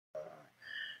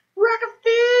Rocket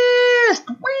fist!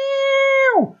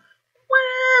 Wow!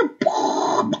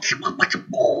 Wow!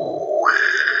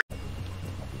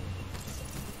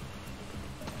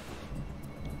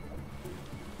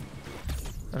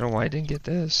 I don't know why I didn't get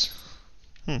this.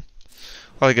 Well,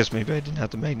 I guess maybe I didn't have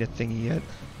the magnet thingy yet.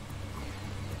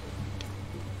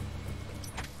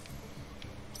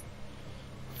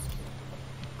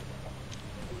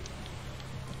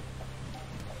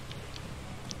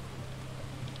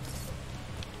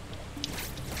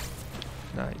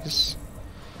 Nice.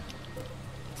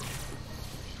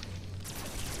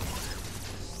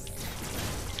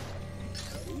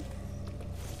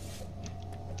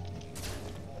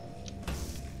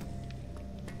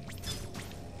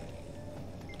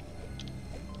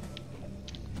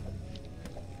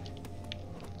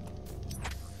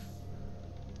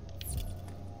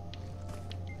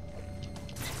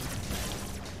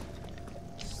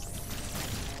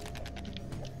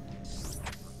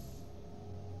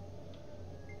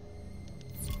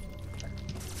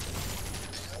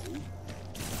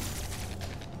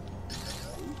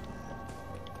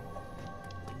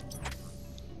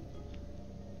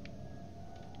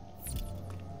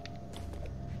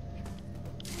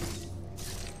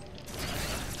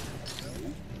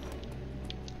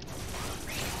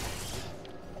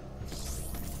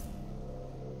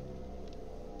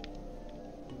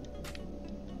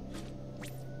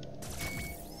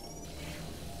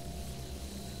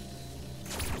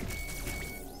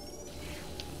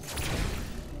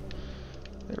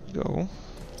 There we go.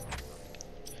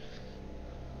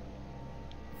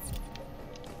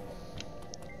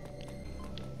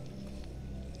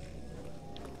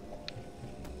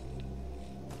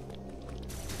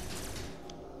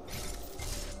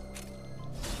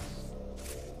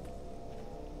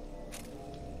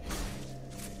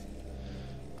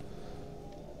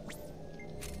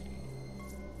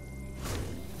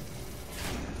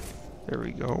 There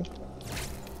we go.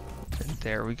 And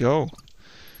there we go.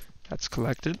 That's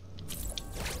collected.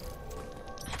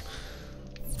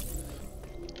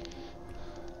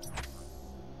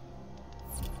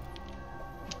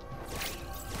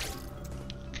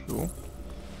 Cool.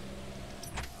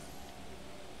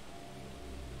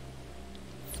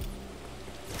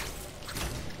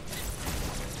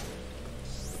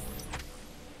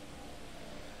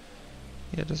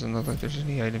 Yeah, it doesn't look like there's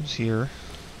any items here.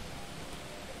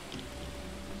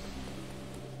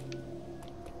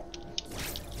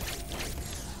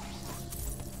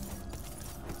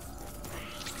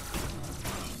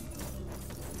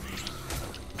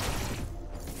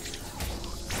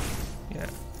 Yeah,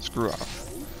 screw off.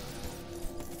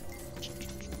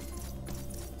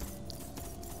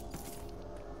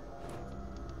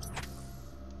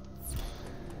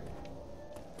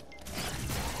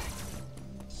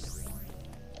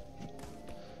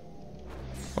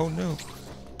 Oh no.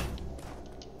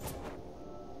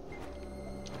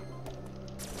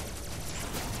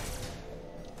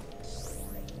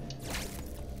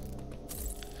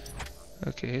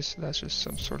 Okay, so that's just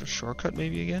some sort of shortcut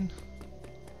maybe again?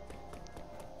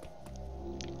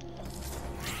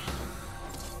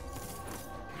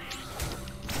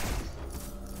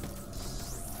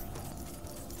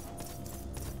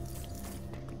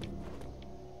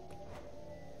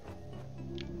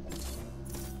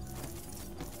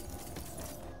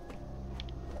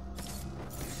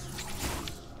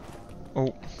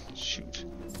 Oh, shoot.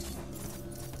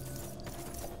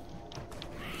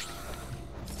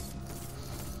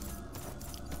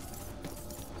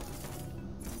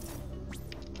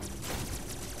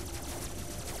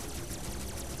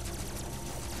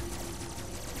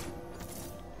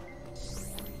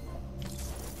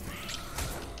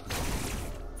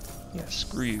 Yeah,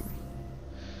 screw you.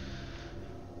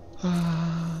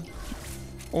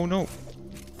 Oh no.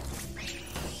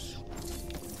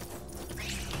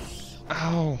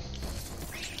 Ow.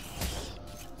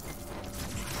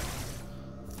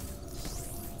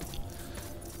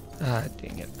 Ah,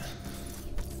 dang it.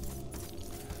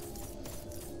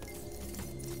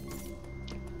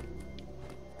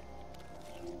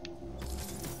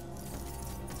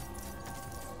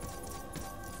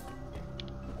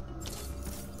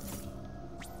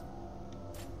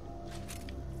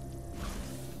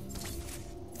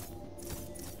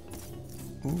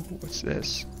 Ooh, what's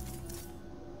this?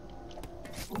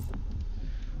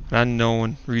 An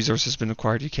unknown resource has been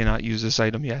acquired. You cannot use this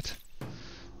item yet.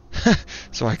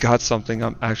 So I got something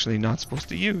I'm actually not supposed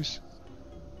to use.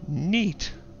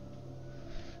 Neat.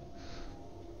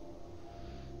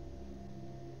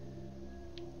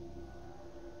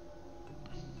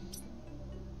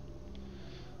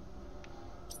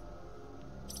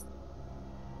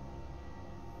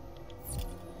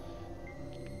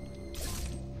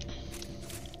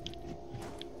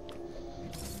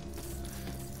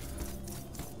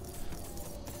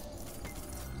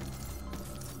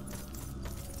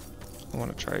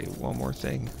 want to try one more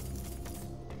thing.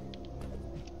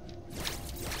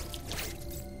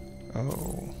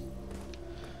 Oh.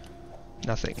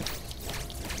 Nothing.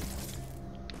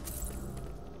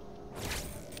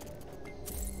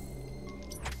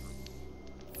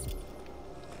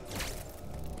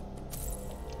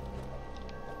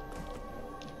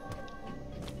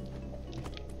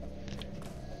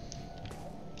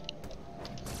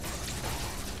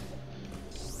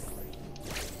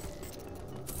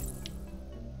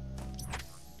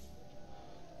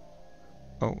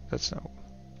 Oh, that's not.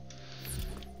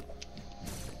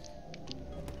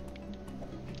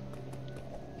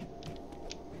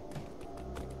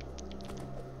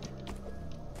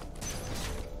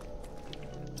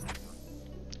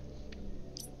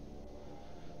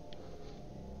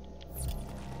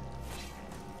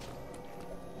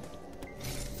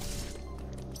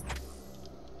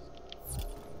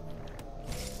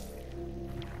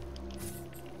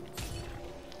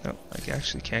 No, I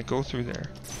actually can't go through there.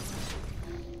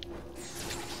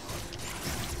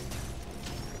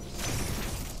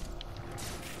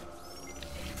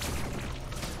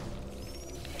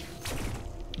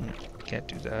 Can't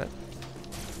do that.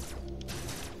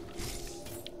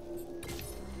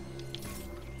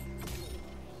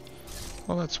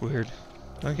 Well, that's weird.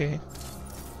 Okay.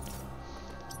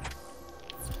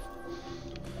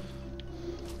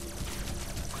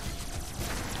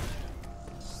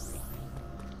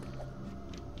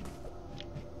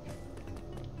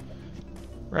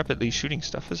 Rapidly shooting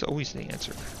stuff is always the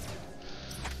answer.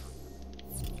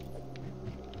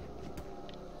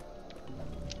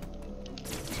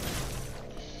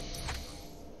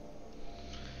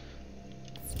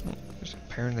 There's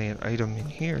apparently an item in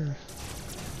here.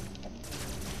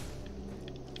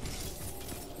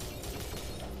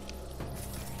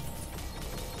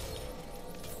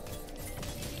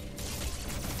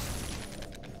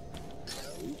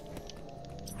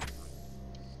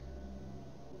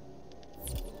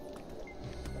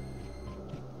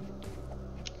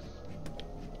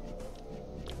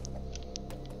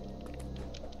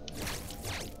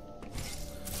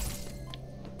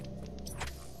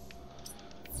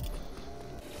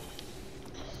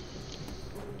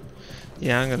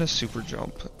 Yeah, I'm gonna super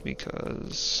jump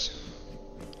because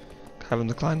having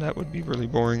to climb that would be really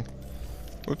boring.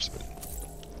 Whoops.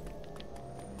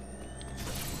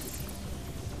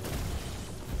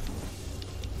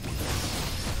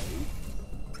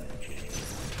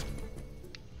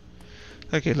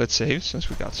 Okay, let's save since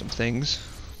we got some things.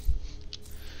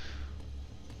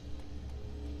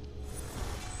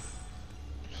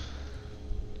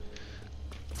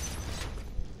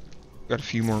 Got a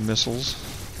few more missiles.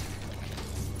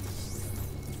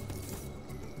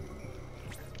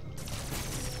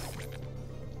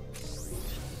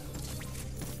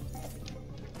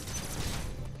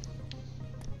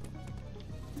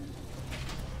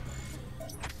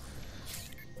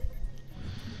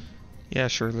 Yeah,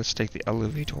 sure, let's take the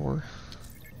elevator.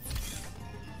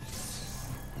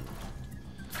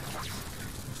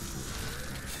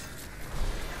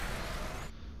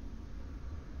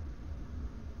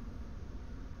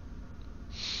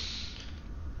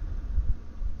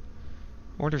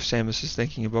 I wonder if Samus is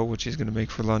thinking about what she's going to make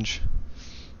for lunch.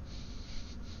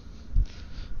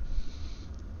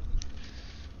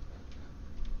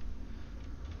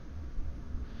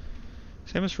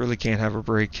 Samus really can't have a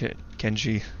break, can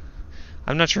she?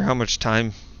 I'm not sure how much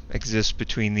time exists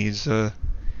between these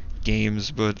games,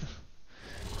 but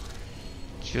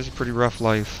she has a pretty rough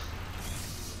life.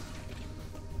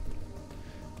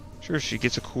 Sure, she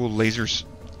gets a cool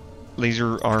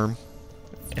laser arm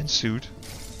and suit,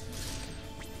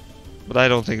 but I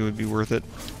don't think it would be worth it.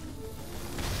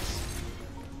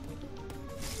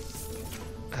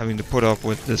 Having to put up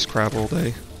with this crap all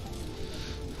day.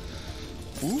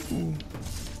 Ooh,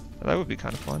 that would be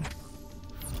kind of fun.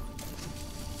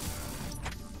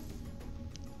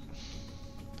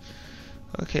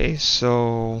 Okay,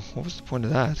 so what was the point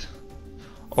of that?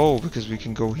 Oh, because we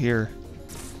can go here.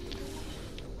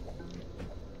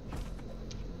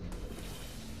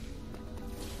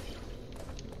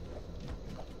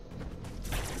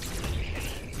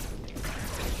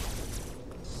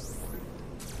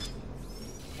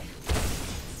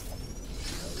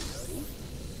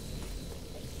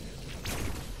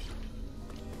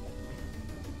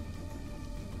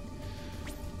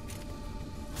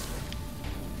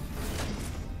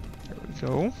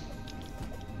 Go.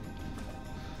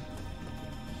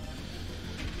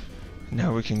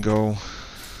 Now we can go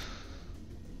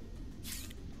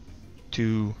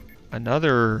to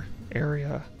another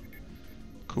area.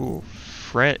 Cool.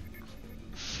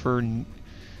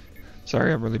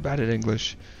 Sorry, I'm really bad at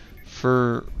English.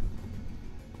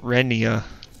 Renia.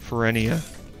 Fibrenia.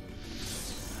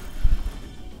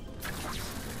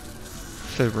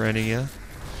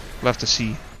 We'll have to see.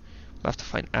 We'll have to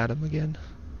find Adam again.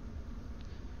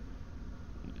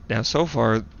 Now, so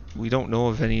far, we don't know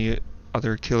of any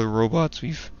other killer robots.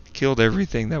 We've killed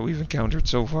everything that we've encountered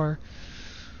so far.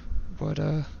 But,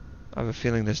 I have a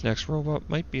feeling this next robot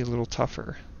might be a little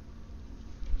tougher.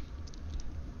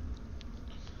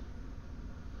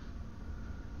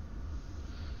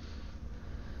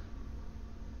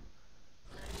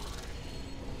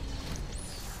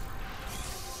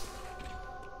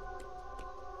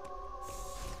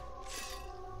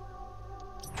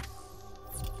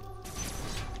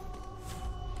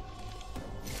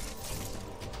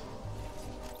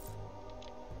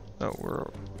 Oh, we're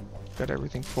got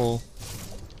everything full.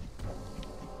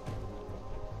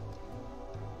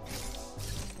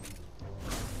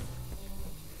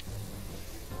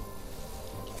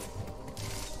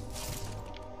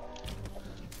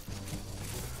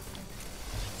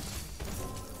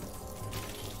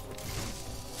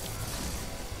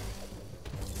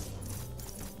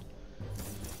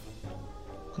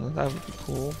 Oh, that would be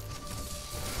cool.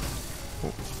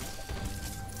 Oh.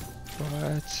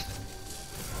 But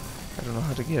I don't know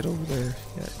how to get over there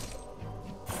yet.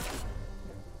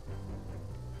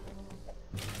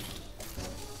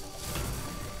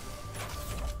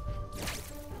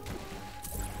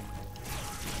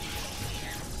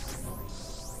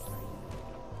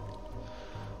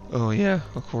 Oh yeah,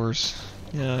 of course.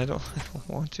 Yeah, I don't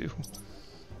want to.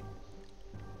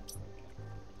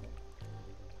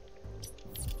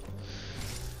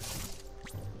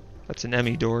 That's an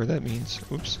Emmy door, that means.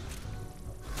 Oops.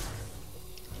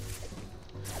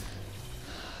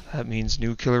 That means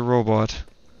new killer robot.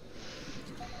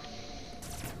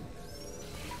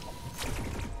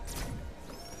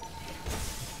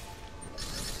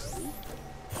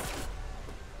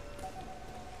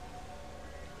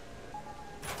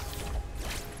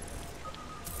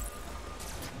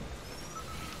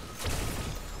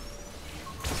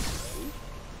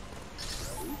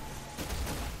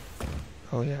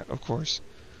 Oh yeah, of course.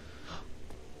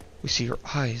 We see her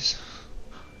eyes.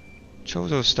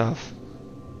 Chozo stuff.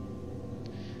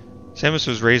 Samus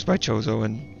was raised by Chozo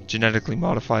and genetically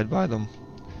modified by them.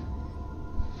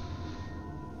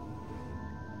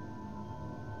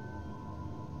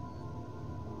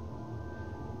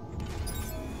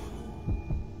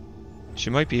 She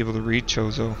might be able to read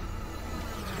Chozo.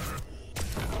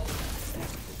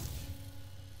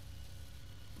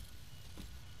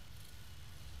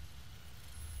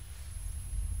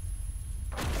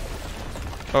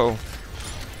 Uh-oh.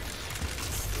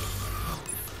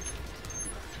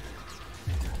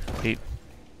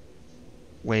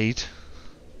 Wait.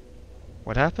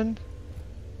 What happened?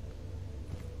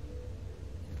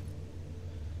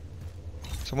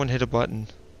 Someone hit a button.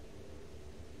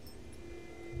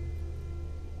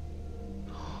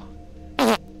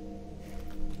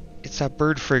 It's that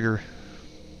bird frigger.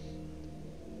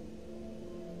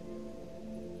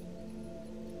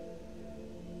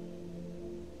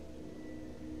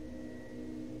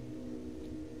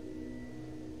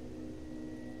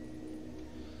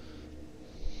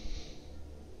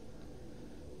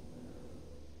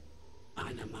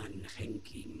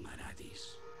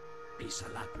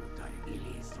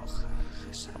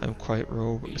 I'm quite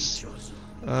robust.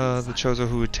 The Chozo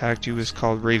who attacked you is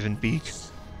called Ravenbeak.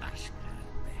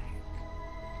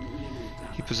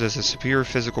 He possesses superior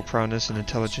physical prowess and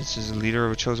intelligence. Is a leader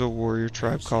of a Chozo warrior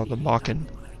tribe called the Makin.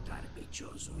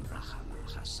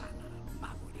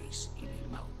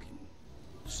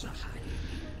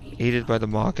 Aided by the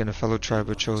Makin, a fellow tribe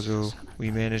of Chozo, we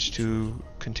managed to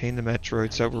contain the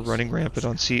Metroids that were running rampant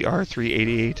on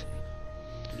CR-388.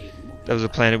 That was a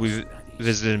planet we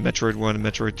visited in Metroid 1 and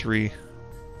Metroid 3.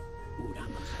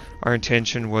 Our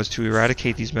intention was to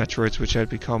eradicate these Metroids, which had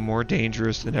become more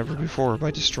dangerous than ever before, by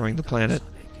destroying the planet.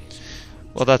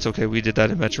 Well, that's okay, we did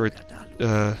that in Metroid,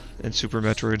 in Super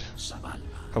Metroid.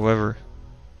 However,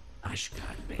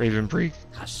 Ravenbeak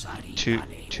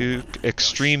took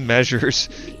extreme measures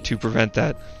to prevent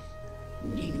that.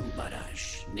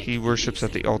 He worships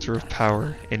at the altar of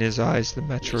power. In his eyes, the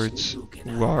Metroids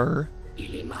are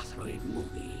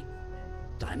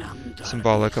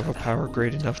symbolic of a power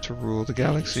great enough to rule the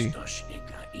galaxy.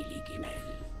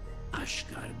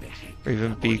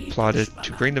 Ravenbeak plotted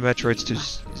to bring the Metroids to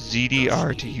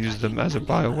ZDR to use them as a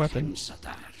bioweapon.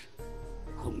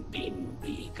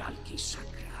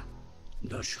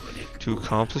 To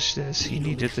accomplish this, he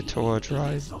needed the Toa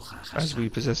drive, as we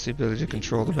possess the ability to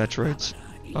control the Metroids.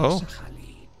 Oh,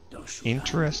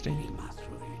 interesting.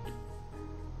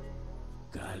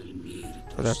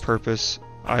 For that purpose,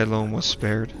 I alone was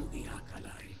spared.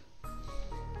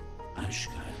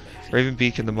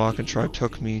 Ravenbeak and the Mockin tribe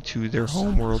took me to their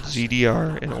homeworld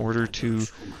ZDR in order to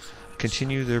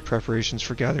continue their preparations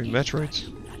for gathering Metroids.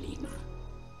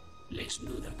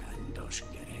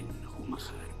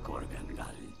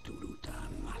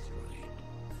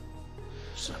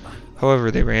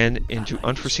 However, they ran into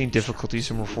unforeseen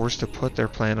difficulties and were forced to put their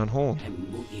plan on hold.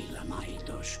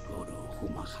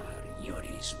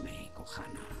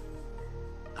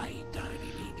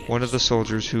 One of the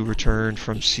soldiers who returned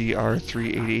from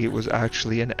CR-388 was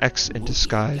actually an X in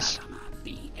disguise.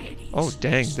 Oh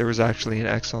dang, there was actually an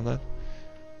X on that.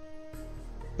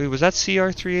 Wait, was that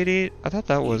CR-388? I thought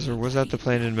that was, or was that the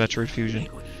planet in Metroid Fusion?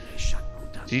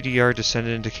 ZDR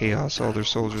descended into chaos, all their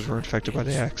soldiers were infected by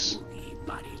the X.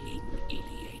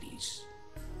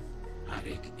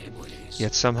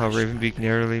 Yet somehow Ravenbeak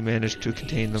narrowly managed to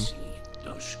contain them.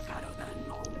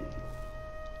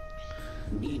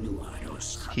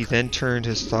 He then turned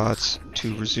his thoughts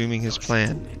to resuming his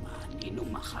plan.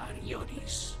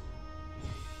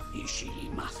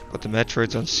 But the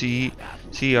Metroids on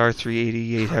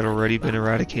CR-388 had already been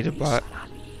eradicated by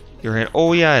your hand.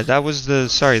 Oh yeah, that was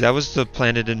the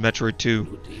planet in Metroid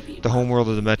 2, the homeworld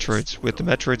of the Metroids. With the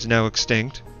Metroids now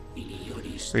extinct,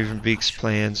 Ravenbeak's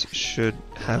plans should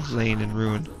have lain in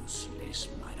ruin.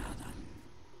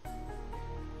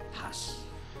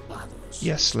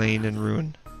 Yes, lain in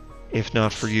ruin, if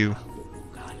not for you.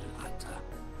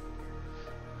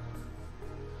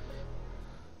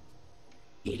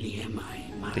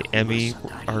 The Emmy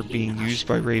are being used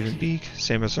by Ravenbeak.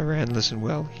 Samus Aran, listen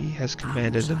well. He has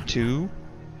commanded them to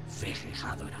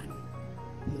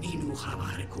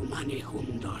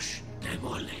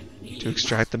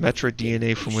extract the Metroid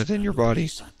DNA from within your body.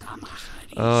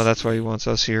 Oh, that's why he wants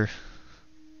us here.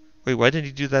 Wait, why didn't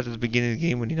he do that at the beginning of the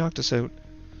game when he knocked us out?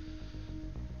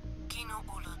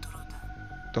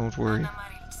 Don't worry.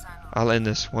 I'll end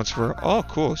this once for... Oh,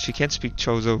 cool. She can't speak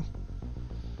Chozo.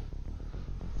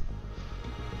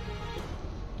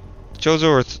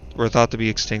 Chozo were thought to be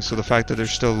extinct, so the fact that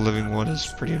there's still a living one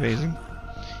is pretty amazing.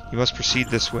 You must proceed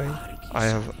this way. I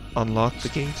have unlocked the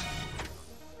gate.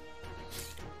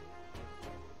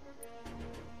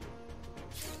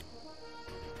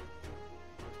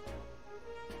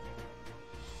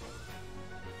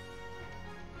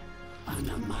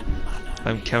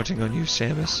 I'm counting on you,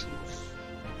 Samus.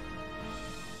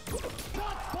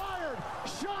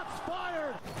 Shots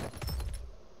fired!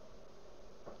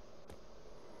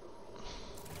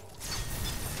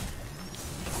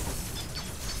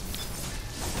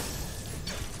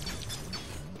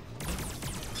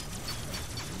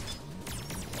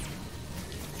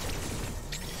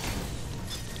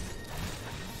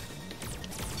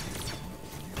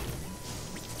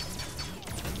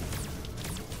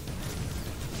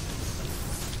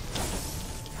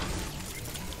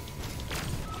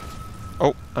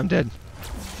 Oh, I'm dead.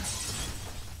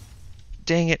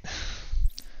 Dang it.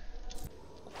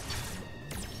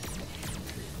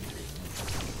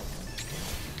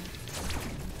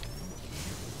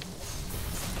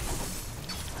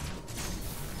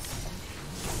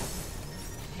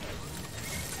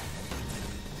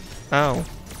 Ow.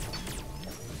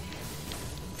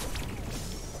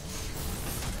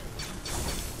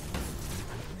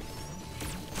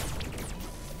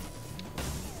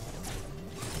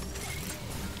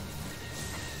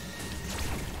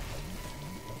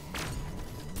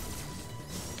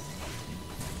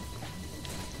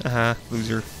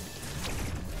 Loser.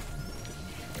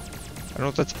 I don't know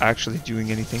if that's actually doing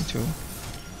anything to him.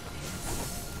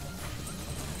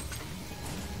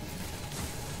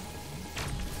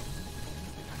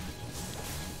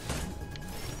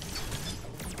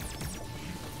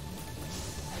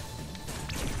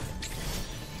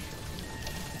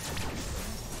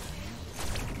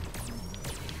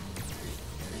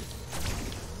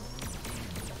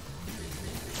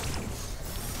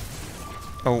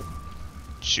 Oh,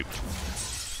 shoot.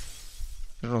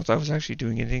 I don't know if that was actually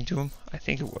doing anything to him. I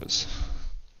think it was.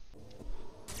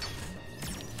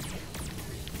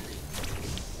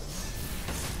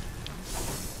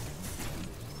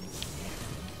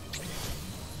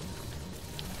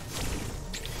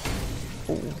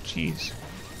 Oh, jeez.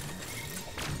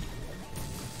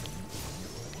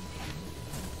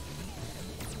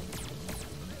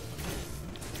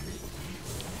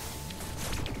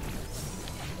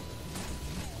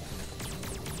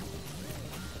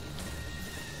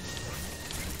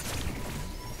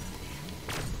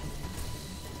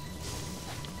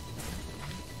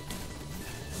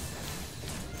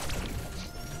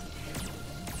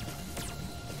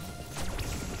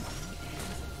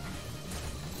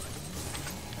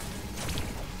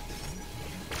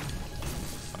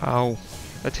 Ow.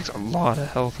 That takes a lot of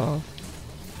health off.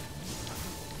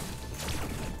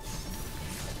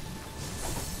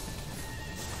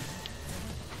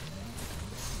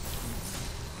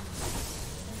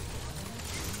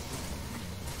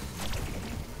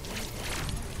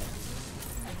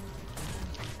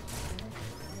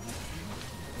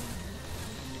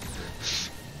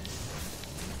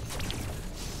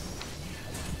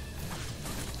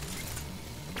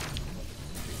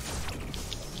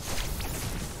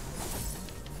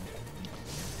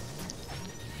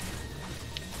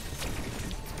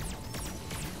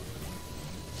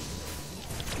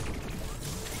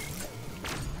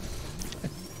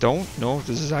 Don't know if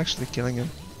this is actually killing him.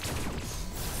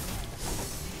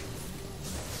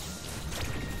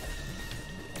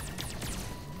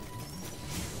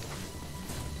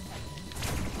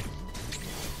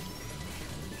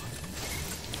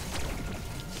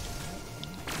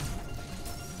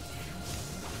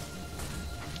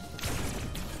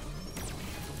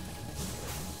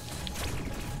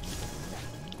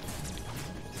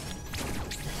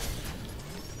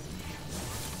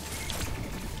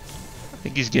 I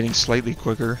think he's getting slightly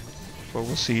quicker, but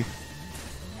we'll see.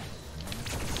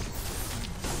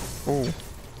 Oh.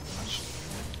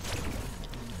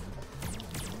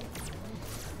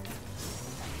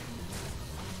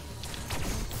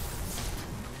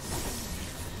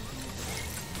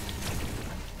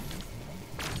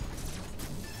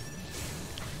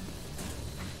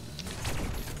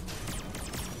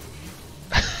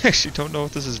 I actually don't know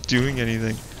if this is doing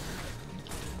anything.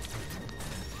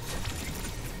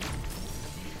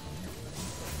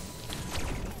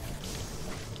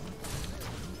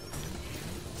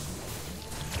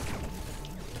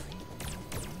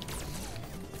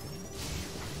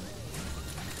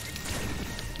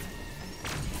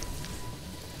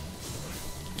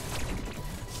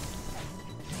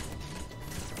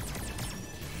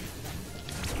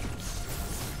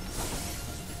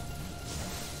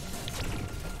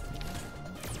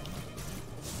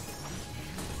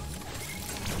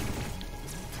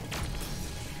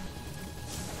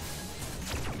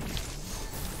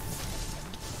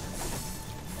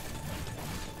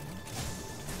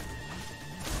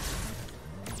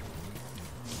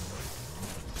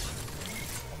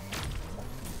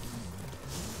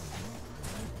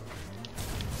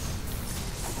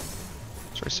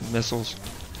 Try some missiles.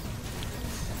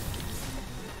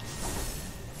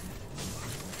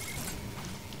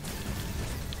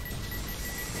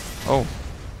 Oh,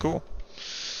 cool.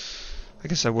 I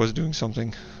guess I was doing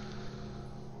something.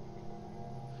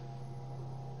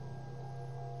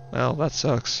 Well, that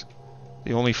sucks.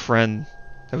 The only friend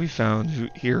that we found who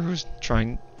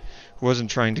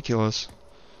wasn't trying to kill us.